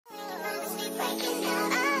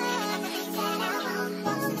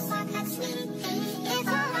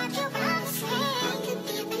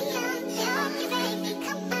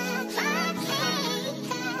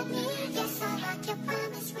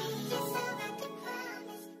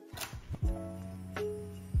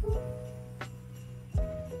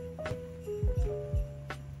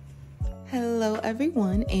Hello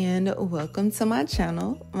everyone and welcome to my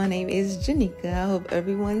channel. My name is Janika. I hope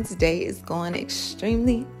everyone's day is going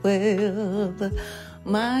extremely well.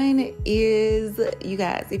 Mine is, you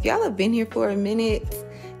guys, if y'all have been here for a minute,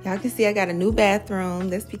 y'all can see I got a new bathroom.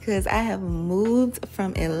 That's because I have moved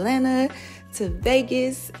from Atlanta to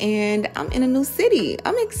Vegas and I'm in a new city.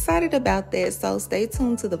 I'm excited about that, so stay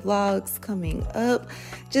tuned to the vlogs coming up,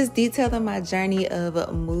 just detailing my journey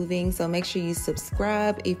of moving. So make sure you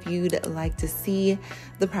subscribe if you'd like to see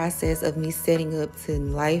the process of me setting up to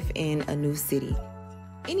life in a new city.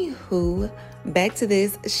 Anywho, back to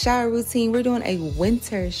this shower routine. We're doing a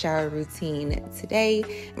winter shower routine today.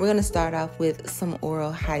 We're going to start off with some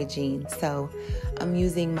oral hygiene. So I'm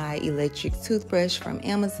using my electric toothbrush from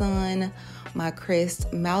Amazon, my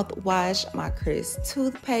Crest mouthwash, my Crest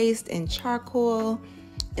toothpaste and charcoal.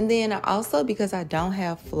 And then also, because I don't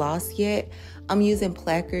have floss yet, I'm using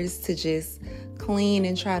plackers to just clean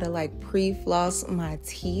and try to like pre-floss my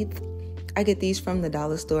teeth. I get these from the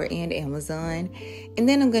dollar store and Amazon. And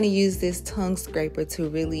then I'm going to use this tongue scraper to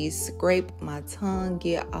really scrape my tongue,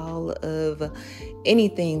 get all of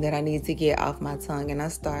anything that I need to get off my tongue. And I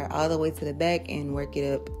start all the way to the back and work it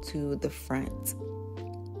up to the front.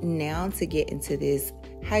 Now to get into this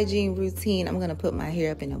hygiene routine, I'm going to put my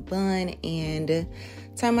hair up in a bun and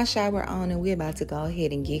turn my shower on, and we're about to go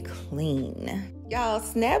ahead and get clean. Y'all,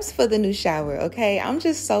 snaps for the new shower, okay? I'm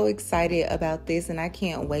just so excited about this and I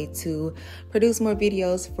can't wait to produce more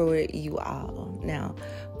videos for you all. Now,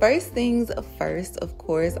 first things first, of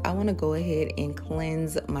course, I want to go ahead and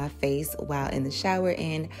cleanse my face while in the shower,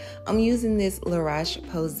 and I'm using this La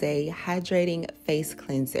Roche-Posay Hydrating Face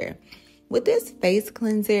Cleanser. With this face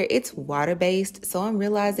cleanser, it's water-based, so I'm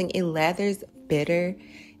realizing it lathers better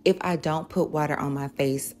if I don't put water on my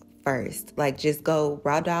face first. Like, just go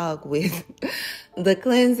raw dog with the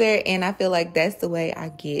cleanser, and I feel like that's the way I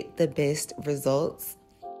get the best results.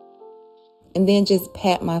 And then just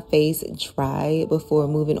pat my face dry before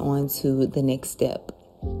moving on to the next step.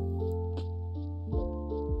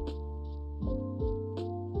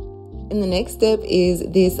 And the next step is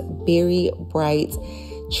this Berry Bright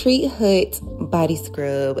Treat Hut body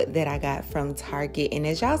scrub that I got from Target. And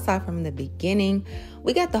as y'all saw from the beginning,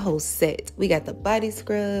 we got the whole set. We got the body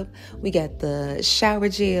scrub, we got the shower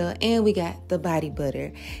gel, and we got the body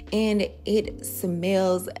butter. And it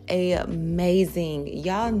smells amazing.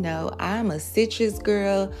 Y'all know I'm a citrus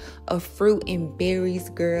girl, a fruit and berries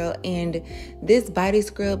girl, and this body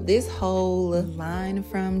scrub, this whole line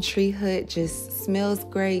from Treat Hut just smells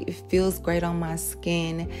great. It feels great on my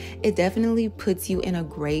skin. It definitely puts you in a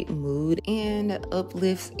great mood and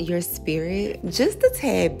uplifts your spirit just a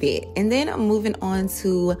tad bit. And then I'm moving on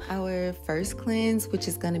to our first cleanse, which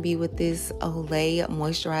is going to be with this Olay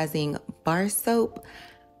moisturizing bar soap.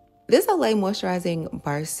 This Olay moisturizing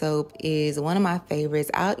bar soap is one of my favorites.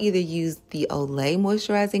 I'll either use the Olay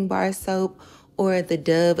moisturizing bar soap or the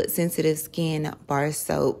Dove Sensitive Skin bar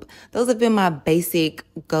soap. Those have been my basic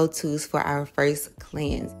go-tos for our first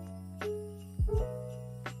cleanse.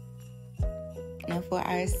 Now for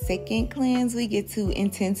our second cleanse, we get to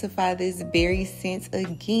intensify this berry scent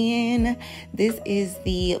again. This is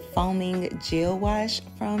the foaming gel wash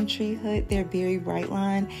from Treat Hut, their Berry Bright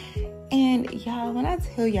line. And y'all, when I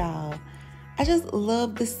tell y'all, I just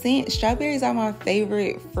love the scent. Strawberries are my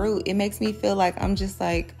favorite fruit. It makes me feel like I'm just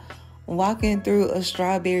like walking through a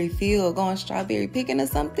strawberry field, going strawberry picking or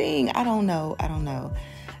something. I don't know.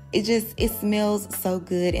 It smells so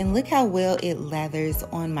good, and look how well it lathers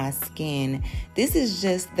on my skin. This is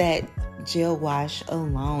just that gel wash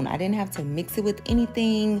alone. I didn't have to mix it with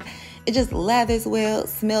anything. It just lathers well,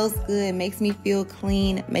 smells good, makes me feel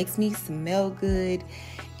clean, makes me smell good.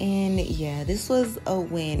 And yeah, this was a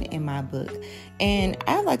win in my book. And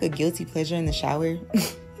I have like a guilty pleasure in the shower.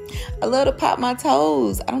 I love to pop my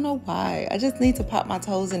toes. I don't know why. I just need to pop my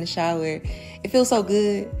toes in the shower. It feels so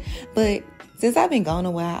good. But since I've been gone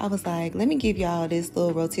a while, I was like, let me give y'all this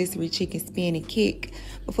little rotisserie chicken spin and kick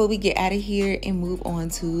before we get out of here and move on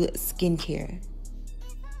to skincare.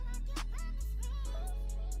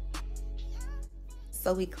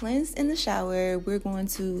 So we cleansed in the shower. We're going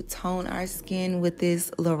to tone our skin with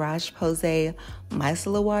this La Roche-Posay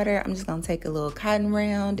micellar water. I'm just going to take a little cotton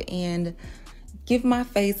round and give my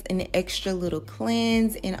face an extra little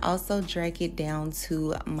cleanse and also drag it down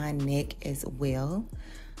to my neck as well.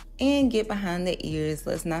 and get behind the ears.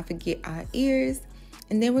 Let's not forget our ears.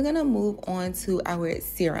 And then we're gonna move on to our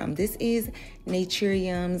serum. This is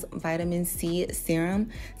Naturium's Vitamin C Serum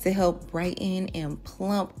to help brighten and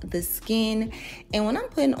plump the skin. And when I'm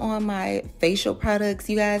putting on my facial products,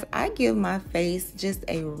 you guys, I give my face just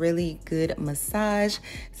a really good massage,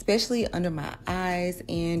 especially under my eyes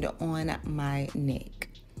and on my neck.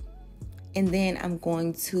 And then I'm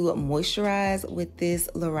going to moisturize with this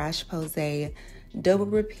La Roche-Posay Double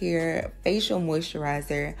Repair Facial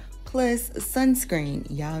Moisturizer plus sunscreen.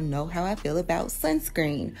 Y'all know how I feel about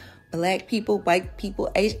sunscreen. Black people, white people,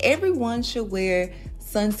 age, everyone should wear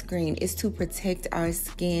sunscreen. It's to protect our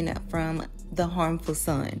skin from the harmful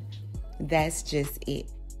sun. That's just it.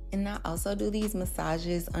 And I also do these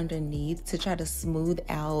massages underneath to try to smooth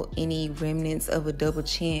out any remnants of a double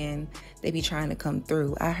chin they be trying to come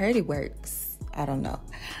through. I heard it works. I don't know.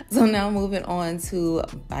 So now moving on to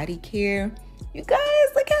body care. You guys,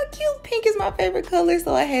 look how cute. Pink is my favorite color,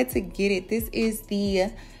 so I had to get it. This is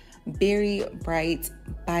the Berry Bright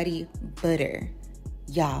Body Butter.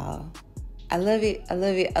 Y'all, I love it. I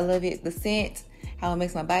love it. I love it. The scent, how it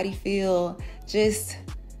makes my body feel. Just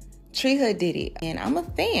Tree Hood did it, and I'm a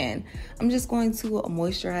fan. I'm just going to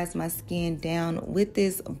moisturize my skin down with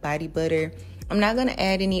this body butter. I'm not gonna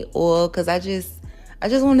add any oil because I just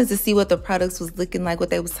wanted to see what the products was looking like, what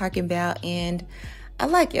they was talking about, and I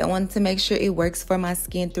like it. I wanted to make sure it works for my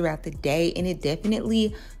skin throughout the day, and it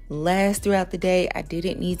definitely lasts throughout the day. I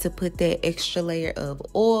didn't need to put that extra layer of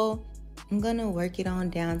oil. I'm gonna work it on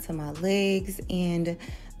down to my legs and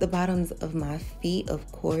the bottoms of my feet,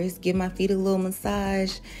 of course. Give my feet a little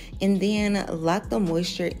massage and then lock the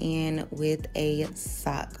moisture in with a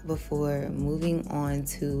sock before moving on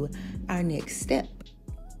to our next step.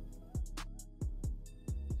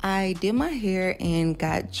 I did my hair and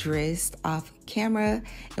got dressed off camera,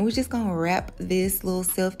 and we're just gonna wrap this little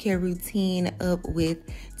self-care routine up with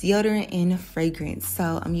deodorant and fragrance.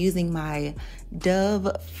 So I'm using my Dove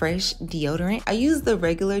Fresh deodorant. I use the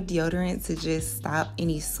regular deodorant to just stop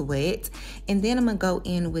any sweat, and then I'm gonna go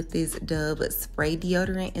in with this Dove spray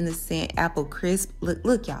deodorant in the scent Apple Crisp.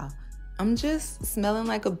 Look y'all, I'm just smelling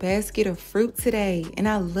like a basket of fruit today, and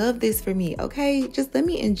I love this for me. Okay, just let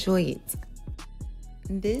me enjoy it.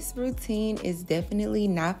 This routine is definitely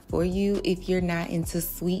not for you if you're not into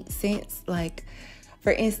sweet scents. Like,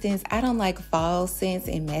 for instance, I don't like fall scents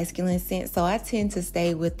and masculine scents, so I tend to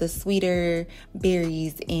stay with the sweeter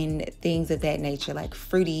berries and things of that nature, like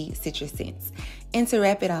fruity citrus scents. And to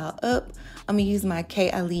wrap it all up, I'm gonna use my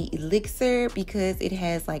K-Ali Elixir because it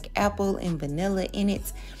has like apple and vanilla in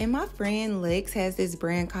it. And my friend Lex has this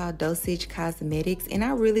brand called Dosage Cosmetics, and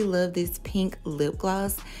I really love this pink lip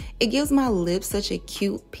gloss. It gives my lips such a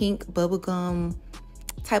cute pink bubblegum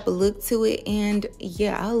type of look to it. And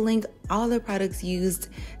yeah, I'll link all the products used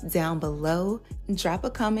down below. Drop a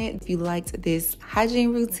comment if you liked this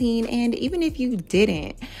hygiene routine, and even if you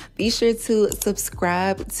didn't, be sure to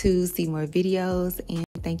subscribe to see more videos. And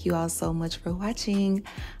thank you all so much for watching.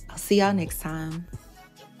 I'll see y'all next time.